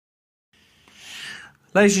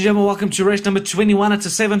Ladies and gentlemen, welcome to race number 21. It's a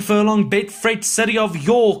 7-furlong Betfred City of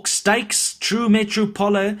York Stakes. True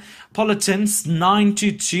Metropolitans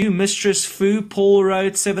 9-2. Mistress Fu, Paul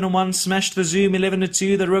Road 7-1. Smash the Zoom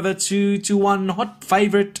 11-2. The River 2-1. Hot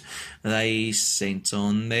favourite. They sent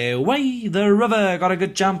on their way. The River got a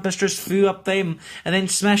good jump. Mistress Fu up them. And then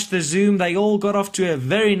Smash the Zoom. They all got off to a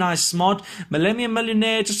very nice smart. Millennium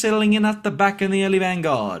Millionaire just settling in at the back in the early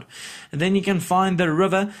vanguard. And then you can find the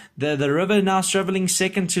River. The River now travelling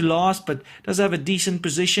second to last, but does have a decent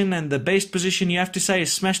position. And the best position you have to say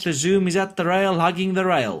is Smash the Zoom. He's at the rail, hugging the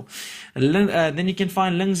rail. Then you can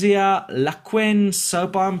find Lingzia Laquen. So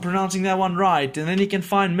hope I'm pronouncing that one right. And then you can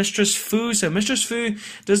find Mistress Fu. So Mistress Fu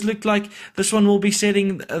does look like this one will be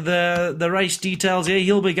setting the race details here.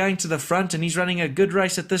 He'll be going to the front, and he's running a good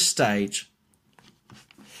race at this stage.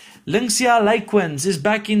 Lingxia Lakelands is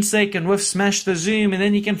back in second with Smash the Zoom, and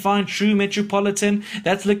then you can find True Metropolitan.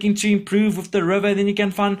 That's looking to improve with the River. Then you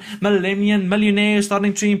can find Millennium Millionaire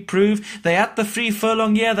starting to improve. They're at the 3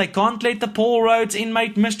 furlong here. They can't let the Paul Roads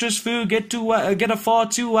inmate Mistress Fu get a far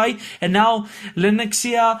two-way, and now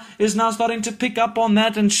Lingxia is now starting to pick up on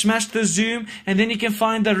that and Smash the Zoom, and then you can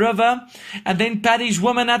find the River, and then Paddy's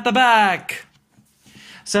Woman at the back.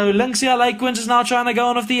 So Lingxia Lakewinds is now trying to go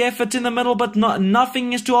on with the effort in the middle, but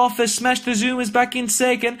nothing is to offer. Smash the Zoom is back in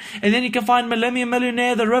second, and then you can find Millennium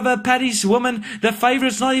Millionaire, the River, Paddy's Woman. The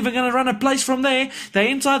favourite's not even going to run a place from there. They're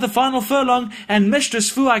inside the final furlong, and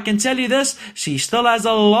Mistress Fu, I can tell you this, she still has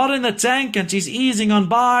a lot in the tank, and she's easing on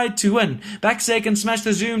by to win. Back second, Smash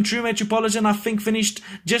the Zoom. True Metropolitan, I think, finished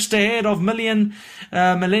just ahead of Millennium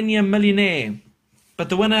Millionaire. But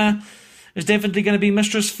the winner is definitely going to be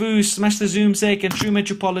Mistress Fu. Smash the Zoom second. True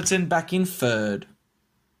Metropolitan back in third.